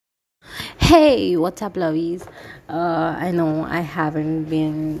Hey, what's up, lovies? I know I haven't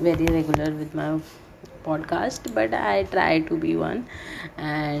been very regular with my podcast, but I try to be one,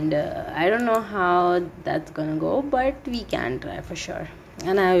 and I don't know how that's gonna go, but we can try for sure,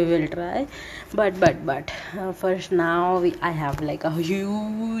 and I will try. But first now I have like a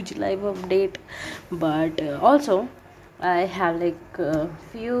huge life update, but also I have like a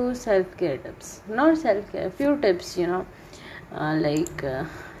few self care tips, not self care, few tips,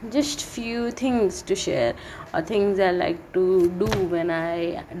 just few things to share or things I like to do when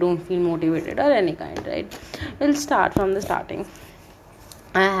I don't feel motivated or any kind, right? We'll start from the starting.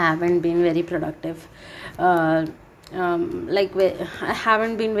 I haven't been very productive. uh, I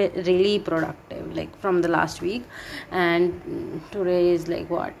haven't been really productive like from the last week, and today is like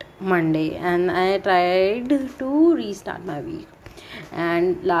what, Monday, and I tried to restart my week.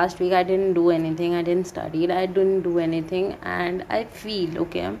 And last week I didn't do anything, I didn't study, I didn't do anything, and I feel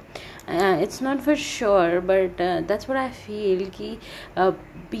okay. It's not for sure, but that's what I feel ki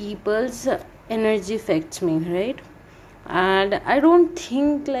people's energy affects me, right? And I don't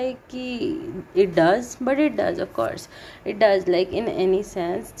think like it does, but it does, of course it does, like in any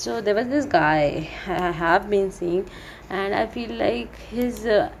sense. So there was this guy I have been seeing, and I feel like his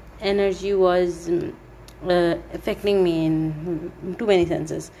energy was affecting me in too many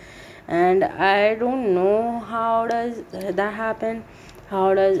senses, and I don't know how does that happen.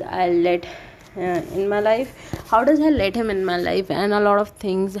 How does I let in my life, how does I let him in my life, and a lot of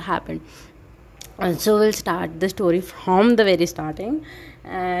things happen. And so we'll start the story from the very starting.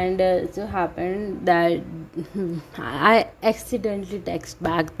 And so happened that I accidentally text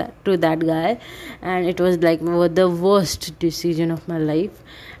back to that guy, and it was like the worst decision of my life.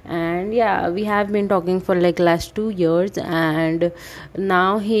 And yeah, we have been talking for like last 2 years, and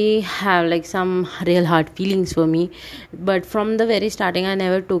now he have like some real hard feelings for me. But from the very starting I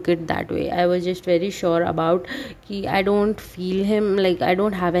never took it that way. I was just very sure about I don't feel him, like I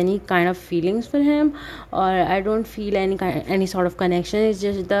don't have any kind of feelings for him, or I don't feel any sort of connection. It's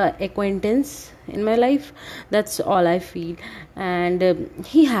just the acquaintance in my life, that's all I feel. And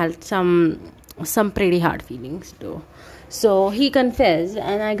he had some pretty hard feelings too. So he confessed,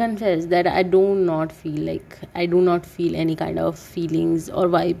 and I confessed that I do not feel any kind of feelings or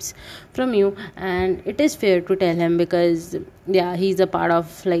vibes from you. And it is fair to tell him, because yeah, he's a part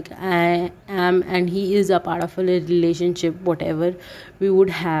of like I am, and he is a part of a relationship, whatever we would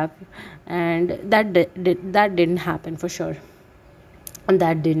have. And that didn't happen for sure, and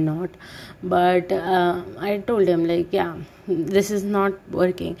that did not. But I told him like, yeah, this is not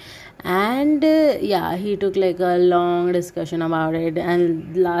working. And yeah, he took like a long discussion about it,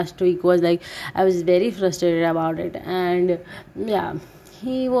 and last week was like I was very frustrated about it. And yeah,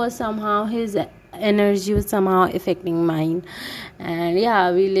 he was somehow, his energy was somehow affecting mine. And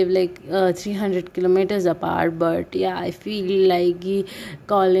yeah, we live like 300 kilometers apart, but yeah, I feel like he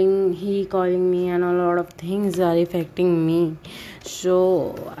calling me, and a lot of things are affecting me.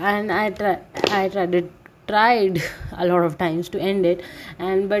 So, and I tried a lot of times to end it,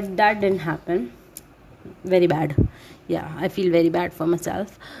 and but that didn't happen. Very bad. Yeah, I feel very bad for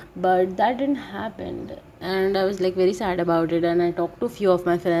myself, but that didn't happen. And I was like very sad about it, and I talked to a few of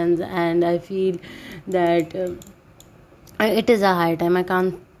my friends, and I feel that it is a high time. I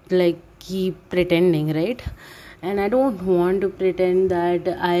can't like keep pretending, right? And I don't want to pretend that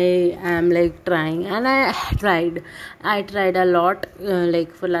I am like trying. And I tried a lot,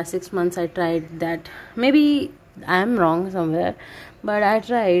 like for last 6 months I tried that. Maybe I am wrong somewhere, but I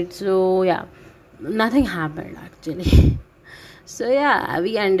tried. So yeah, nothing happened actually. So yeah,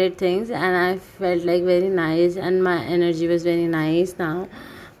 we ended things, and I felt like very nice, and my energy was very nice now.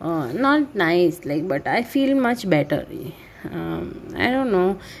 Not nice like, but I feel much better. I don't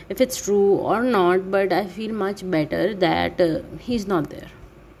know if it's true or not, but I feel much better that he's not there.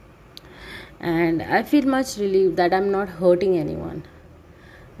 And I feel much relieved that I'm not hurting anyone,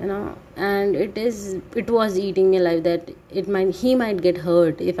 and it was eating me alive that he might get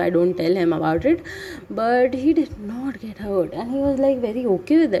hurt if I don't tell him about it. But he did not get hurt, and he was like very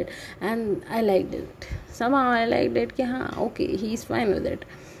okay with it. And I liked it. Somehow I liked it ki, okay, he's fine with it.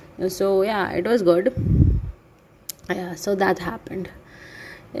 So yeah, it was good. Yeah, so that happened.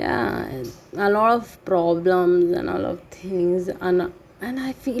 Yeah, a lot of problems and a lot of things, and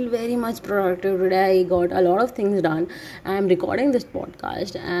I feel very much productive today. I got a lot of things done. I'm recording this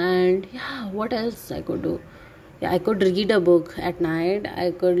podcast, and yeah, what else I could do? Yeah, I could read a book at night, I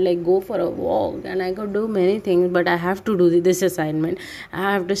could like go for a walk, and I could do many things, but I have to do this assignment,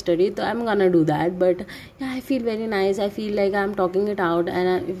 I have to study, so I'm gonna do that. But yeah, I feel very nice, I feel like I'm talking it out,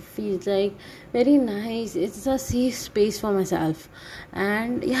 and it feels like very nice. It's a safe space for myself,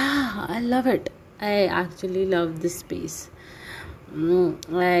 and yeah, I love it. I actually love this space.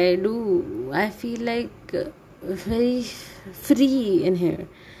 I do. I feel like very free in here,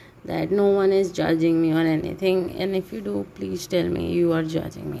 that no one is judging me or anything. And if you do, please tell me you are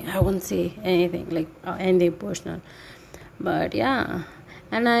judging me. I won't say anything like anything personal. But yeah,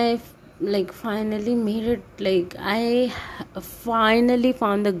 and like finally made it, like I finally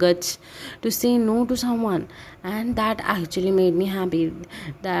found the guts to say no to someone, and that actually made me happy.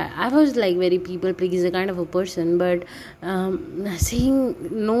 That I was like very people pleaser kind of a person, but saying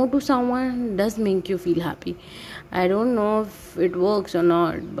no to someone does make you feel happy. I don't know if it works or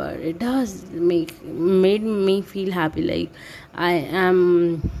not, but it does made me feel happy. Like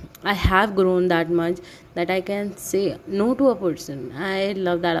I have grown that much that I can say no to a person. I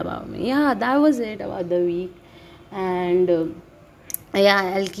love that about me. Yeah, that was it about the week. And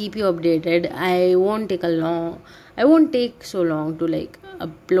yeah, I'll keep you updated. I won't take so long to like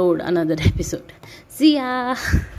upload another episode. See ya.